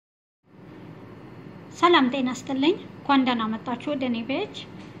ሰላም ጤና ይስጥልኝ እንኳን ደህና መጣችሁ ወደ እኔ ቤት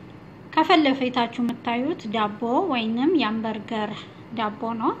ከፈለፈታችሁ የምታዩት ዳቦ ወይንም የበርገር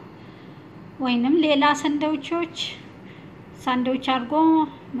ዳቦ ነው ወይንም ሌላ ሳንድዊች አድርጎ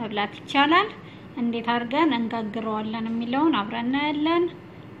መብላት ይቻላል እንዴት አድርገን እንጋግረዋለን የሚለውን አብረን እናያለን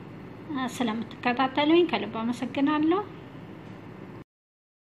ስለምትከታተሉኝ ከልብ አመሰግናለሁ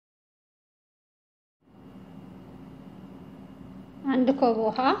አንድ ኮብ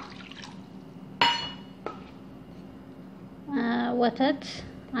ውሃ ወተት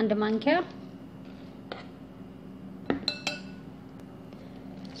አንድ ማንኪያ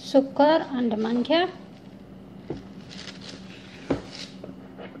ስኳር አንድ ማንኪያ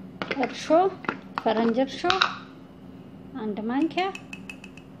እርሾ ፈረንጅ እርሾ አንድ ማንኪያ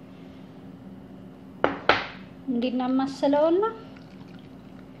እንዲናማስለውና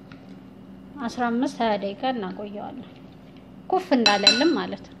 15-20 ደቂቃ እናቆየዋለን ኩፍ እንዳለልን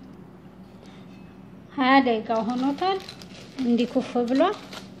ማለት ነው 20 ደቂቃ ሆኖታል እንዲ ኩፍ ብሏል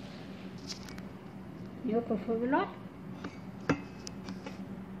ኩፍ ብሏል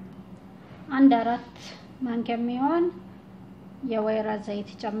አንድ 4 ማንኪያ የሚሆን የወይራ ዘይት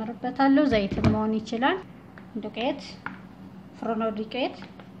ጨምርበታለሁ ዘይት መሆን ይችላል ዱቄት ፍርኖ ዱቄት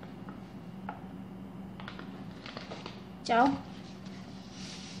ጫው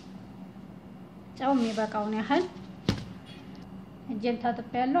የሚበቃውን ያህል እጄን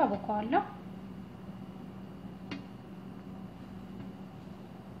ታጥቤያለሁ አቦካዋለሁ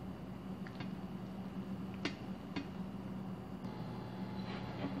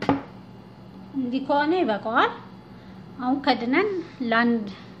እንዲህ ከሆነ ይበቃዋል አሁን ከድነን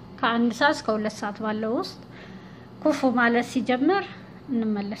ከአንድ ሰዓት እስከ 2 ሰዓት ባለው ውስጥ ኩፍ ማለት ሲጀምር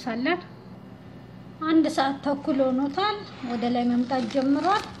እንመለሳለን አንድ ሰዓት ተኩል ሆኖታል ወደ ላይ መምጣት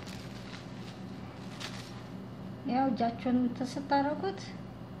ጀምሯል ያው እጃችሁን ተስታረቁት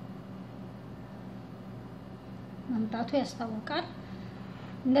መምጣቱ ያስታውቃል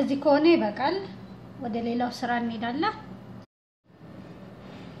እንደዚህ ከሆነ ይበቃል ወደ ሌላው ስራ እንሄዳለን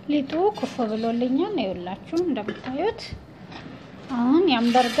ሊጡ ኩፍ ብሎልኛል ይኸውላችሁ እንደምታዩት አሁን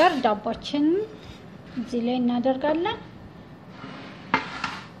የበርገር ዳቦችን እዚህ ላይ እናደርጋለን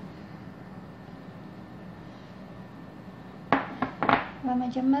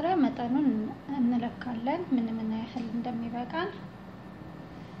በመጀመሪያ መጠኑን እንለካለን ምን ያህል እንደሚበቃን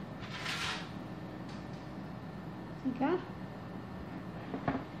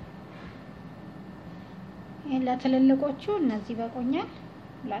ለትልልቆቹ እነዚህ በቆኛል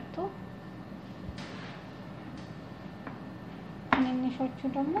ሁለቱ ትንንሾቹ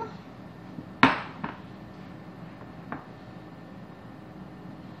ደግሞ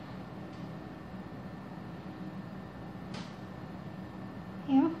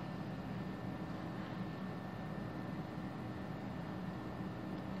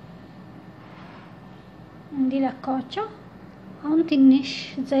እንዲለካዋቸው አሁን ትንሽ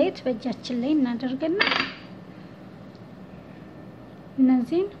ዘይት በእጃችን ላይ እናደርግና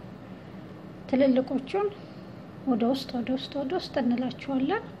እነዚህን ትልልቆቹን ወደ ውስጥ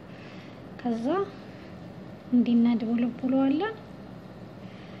እንላቸዋለን ከዛ እንዲናድበለብለዋለን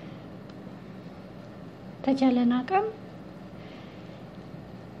ተቻለን አቅም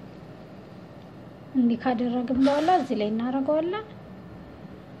እንዲህ ካደረግን በኋላ እዚህ ላይ እናደርገዋለን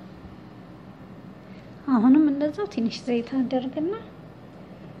አሁንም እንደዛው ትንሽ ዘይት አደርግና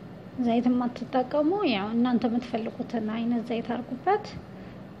ዘይት ማትጠቀሙ ያው እናንተ የምትፈልጉትን አይነት ዘይት አርጉበት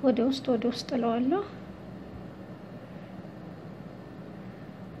ወደ ውስጥ ለዋለሁ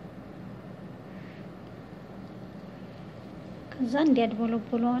ከዛ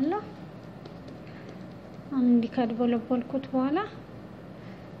እንዲያድበለብለዋለሁ እንዲካድበለብልኩት በኋላ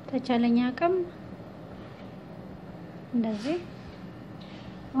ተቻለኛ አቅም እንደዚህ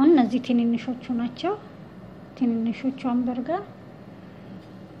አሁን እነዚህ ትንንሾቹ ናቸው ትንንሾቹ በርገር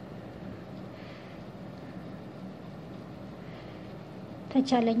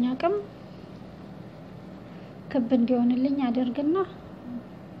ተቻለኛ አቅም ክብ እንዲሆንልኝ አደርግና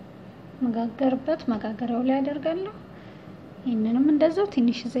መጋገሪያው ላይ አደርጋለሁ ይሄንንም እንደዛው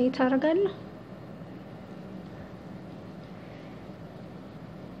ትንሽ ዘይት አደርጋለሁ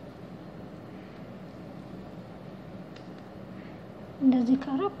እንደዚህ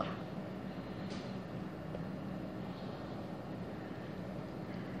ካረኩ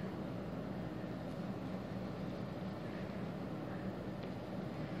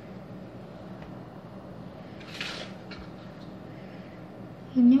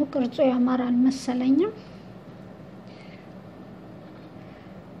እኛው ቅርጹ ያማራል መሰለኝም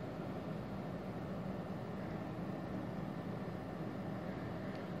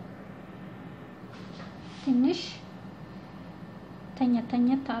ትንሽ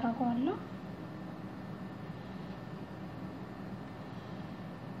ተኛተኛት አረጋለሁ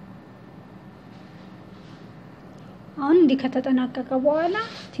አሁን እንዲህ ከተጠናቀቀ በኋላ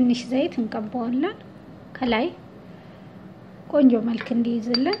ትንሽ ዘይት እንቀባዋለን ከላይ ቆንጆ መልክ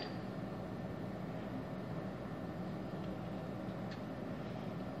እንዲይዝልን።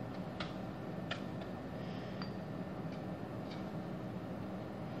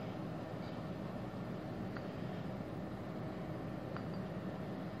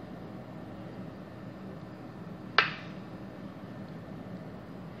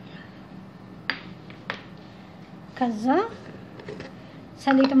 ከዛ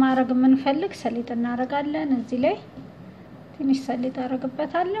ሰሊጥ ማድረግ የምንፈልግ ሰሊጥ እናደርጋለን። እዚህ ላይ ትንሽ ሰሊጥ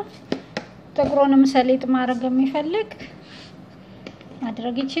አደርግበታለሁ። ጥቁሩንም ሰሊጥ ማድረግ የሚፈልግ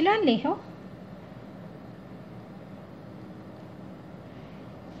ማድረግ ይችላል። ይሄው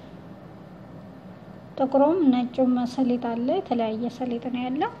ጥቁሩም ነጩም ሰሊጥ አለ። የተለያየ ሰሊጥ ነው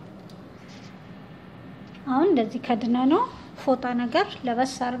ያለው። አሁን እንደዚህ ከድነ ነው ፎጣ ነገር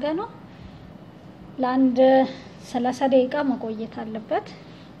ለበስ አድርገ ነው ለአንድ 30 ደቂቃ መቆየት አለበት።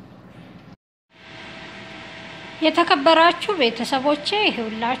 የተከበራችሁ ቤተሰቦቼ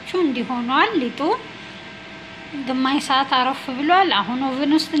ይሁላችሁ እንዲሆኗል። ሊጡ ግማሽ ሰዓት አረፍ ብሏል። አሁን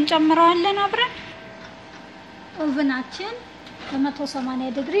ኦቭን ውስጥ እንጨምረዋለን አብረን። ኦቭናችን በ180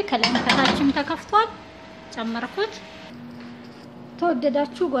 ዲግሪ ከላይ ከታችም ተከፍቷል። ጨመርኩት።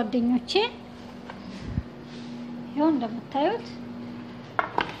 ተወደዳችሁ ጓደኞቼ ይሄው እንደምታዩት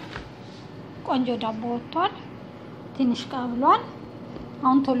ቆንጆ ዳቦ ወጥቷል። ትንሽ ቀብሏል።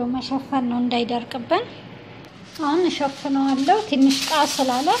 አሁን ቶሎ መሸፈን ነው እንዳይደርቅብን። አሁን ሸፍነዋለሁ። ትንሽ ቃ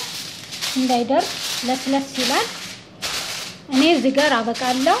ስላለ እንዳይደርቅ ለስለስ ይላል። እኔ እዚህ ጋር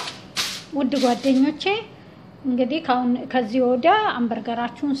አበቃለሁ። ውድ ጓደኞቼ እንግዲህ ከዚህ ወዲያ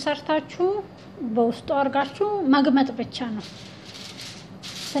አንበርገራችሁን ሰርታችሁ በውስጡ አርጋችሁ መግመጥ ብቻ ነው።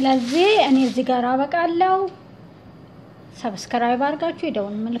 ስለዚህ እኔ እዚህ ጋር አበቃለሁ። ሰብስክራይብ አድርጋችሁ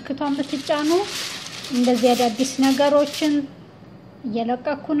የደወል ምልክቷን ብትጫኑ እንደዚህ አዳዲስ ነገሮችን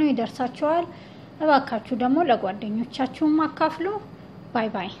እየለቀኩ ነው ይደርሳችኋል። እባካችሁ ደግሞ ለጓደኞቻችሁ ማካፍሉ። ባይ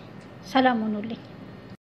ባይ። ሰላም ሁኑልኝ።